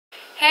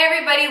Hey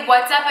everybody,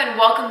 what's up and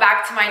welcome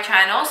back to my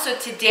channel. So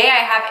today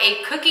I have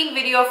a cooking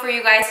video for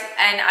you guys,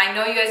 and I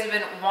know you guys have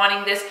been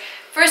wanting this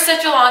for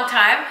such a long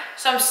time.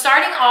 So I'm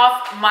starting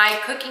off my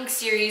cooking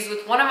series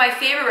with one of my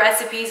favorite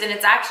recipes, and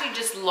it's actually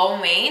just lo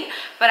mein,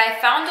 but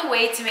I found a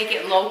way to make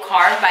it low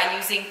carb by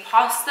using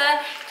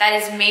pasta that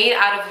is made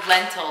out of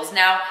lentils.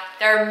 Now,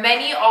 there are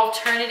many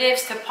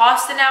alternatives to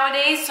pasta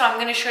nowadays, so I'm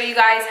going to show you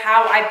guys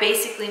how I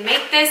basically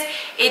make this.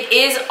 It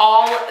is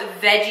all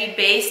veggie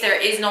based.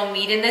 There is no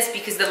meat in this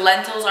because the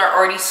lentils are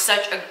already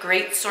such a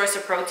great source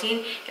of protein.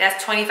 It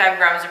has 25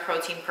 grams of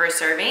protein per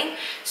serving.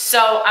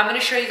 So I'm going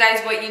to show you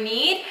guys what you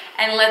need,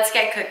 and let's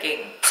get cooking.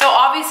 So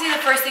obviously the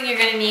first thing you're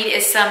going to need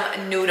is some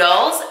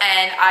noodles,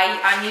 and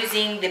I'm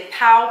using the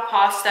Pau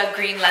Pasta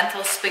green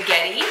lentil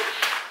spaghetti.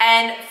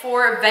 And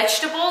for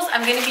vegetables,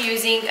 I'm going to be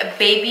using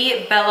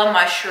baby bella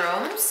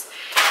mushrooms,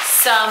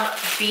 some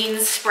bean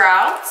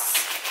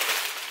sprouts,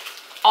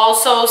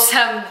 also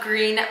some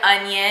green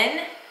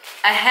onion,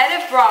 a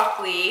head of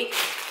broccoli,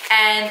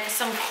 and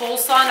some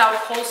coleslaw. Now,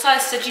 coleslaw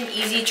is such an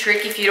easy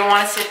trick if you don't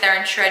want to sit there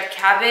and shred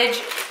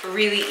cabbage.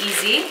 Really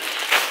easy.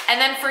 And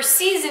then for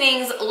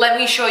seasonings, let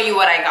me show you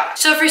what I got.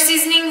 So for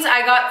seasonings,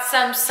 I got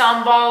some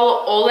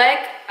sambal oleg.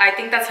 I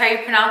think that's how you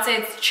pronounce it.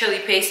 It's chili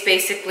paste,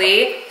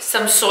 basically.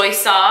 Some soy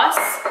sauce,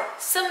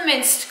 some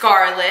minced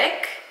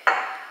garlic.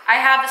 I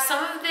have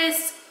some of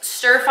this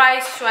stir-fry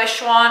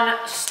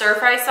Szechuan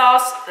stir-fry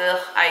sauce. Ugh,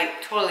 I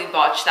totally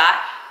botched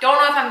that.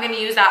 Don't know if I'm gonna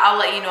use that. I'll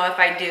let you know if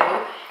I do.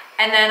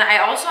 And then I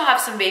also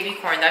have some baby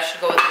corn that should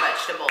go with the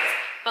vegetables.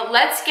 But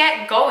let's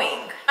get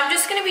going. I'm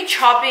just gonna be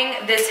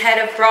chopping this head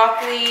of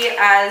broccoli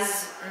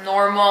as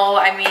normal.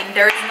 I mean,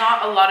 there's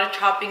not a lot of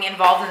chopping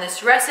involved in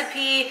this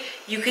recipe.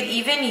 You could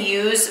even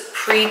use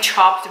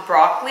pre-chopped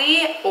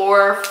broccoli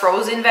or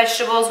frozen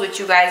vegetables, which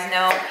you guys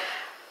know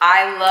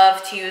I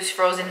love to use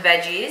frozen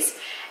veggies.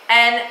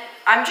 And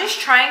I'm just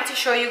trying to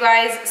show you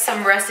guys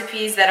some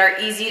recipes that are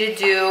easy to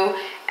do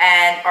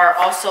and are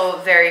also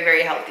very,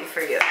 very healthy for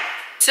you.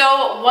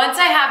 So once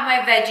I have my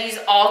veggies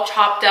all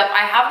chopped up,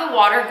 I have the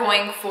water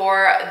going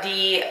for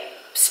the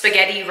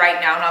spaghetti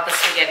right now, not the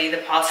spaghetti, the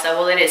pasta.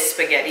 Well, it is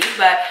spaghetti,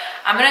 but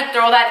I'm gonna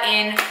throw that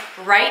in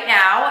right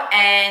now,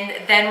 and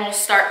then we'll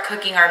start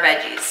cooking our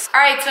veggies.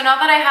 All right, so now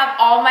that I have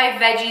all my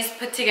veggies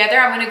put together,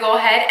 I'm gonna go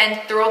ahead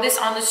and throw this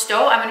on the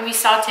stove. I'm gonna be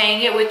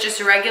sauteing it with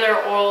just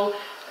regular old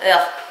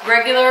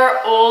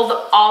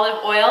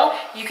olive oil.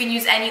 You can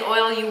use any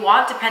oil you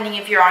want, depending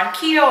if you're on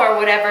keto or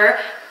whatever.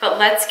 But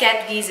let's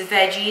get these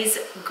veggies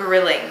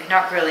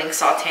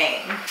sauteing.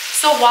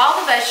 So while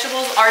the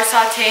vegetables are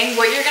sauteing,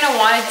 what you're gonna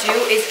wanna do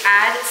is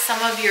add some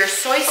of your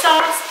soy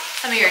sauce,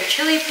 some of your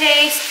chili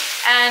paste,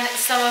 and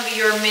some of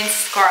your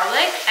minced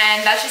garlic.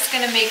 And that's just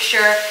gonna make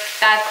sure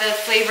that the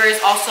flavor is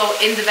also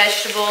in the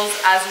vegetables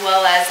as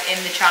well as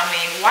in the chow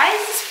mein. Why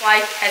is this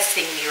fly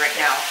testing me right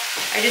now?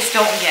 I just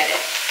don't get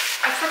it.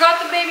 I forgot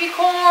the baby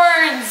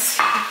corns.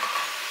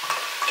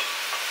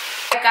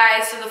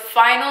 Guys, so the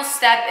final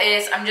step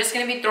is I'm just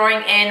going to be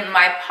throwing in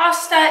my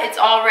pasta. It's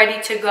all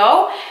ready to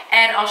go,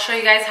 and I'll show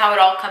you guys how it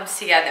all comes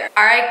together.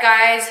 All right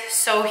guys,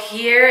 so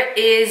here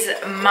is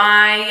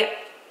my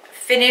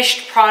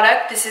finished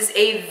product. This is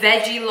a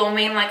veggie lo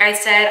mein. Like I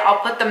said, I'll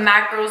put the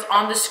macros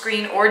on the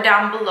screen or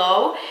down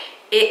below.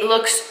 It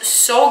looks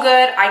so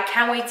good. I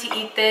can't wait to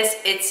eat this.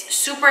 It's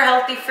super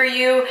healthy for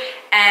you,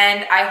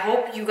 and I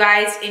hope you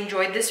guys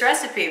enjoyed this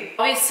recipe.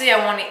 Obviously,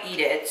 I want to eat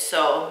it,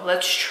 so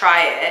let's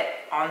try it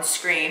on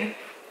screen.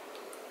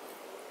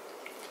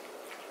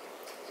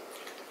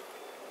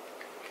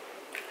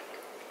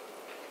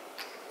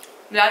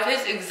 That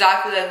tastes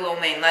exactly like lo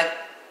mein. Like,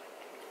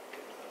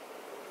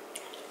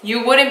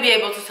 you wouldn't be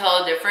able to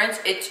tell the difference.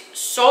 It's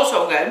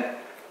so good.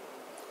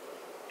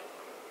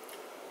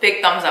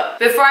 Big thumbs up.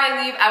 Before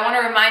I leave, I want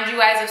to remind you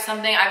guys of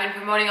something I've been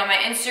promoting on my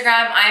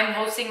Instagram. I am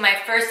hosting my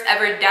first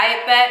ever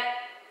DIETBET,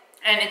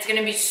 and it's going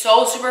to be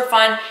so super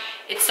fun.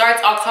 It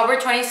starts October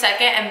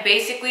 22nd, and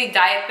basically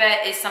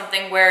DIETBET is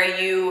something where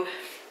you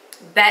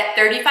bet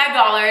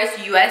 $35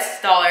 US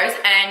dollars,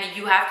 and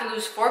you have to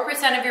lose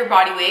 4% of your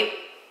body weight.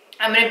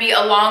 I'm going to be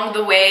along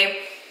the way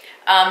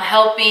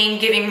helping,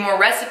 giving more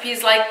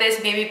recipes like this,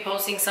 maybe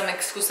posting some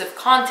exclusive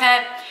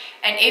content.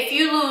 And if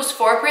you lose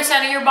 4%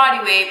 of your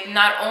body weight,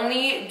 not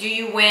only do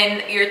you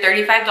win your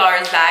 $35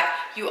 back,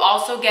 you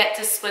also get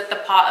to split the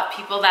pot of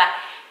people that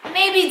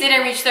maybe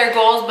didn't reach their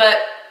goals, but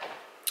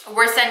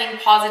we're sending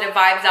positive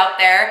vibes out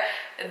there.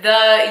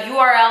 The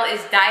URL is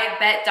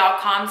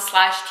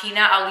dietbet.com/Tina.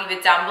 I'll leave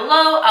it down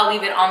below. I'll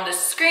leave it on the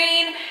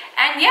screen.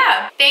 And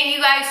yeah, thank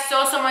you guys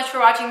so much for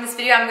watching this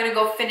video. I'm gonna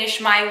go finish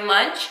my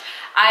lunch.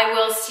 I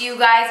will see you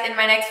guys in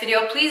my next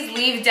video. Please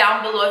leave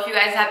down below if you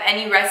guys have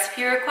any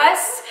recipe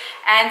requests,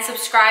 and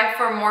subscribe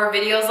for more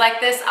videos like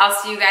this. I'll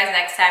see you guys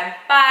next time.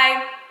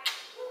 Bye.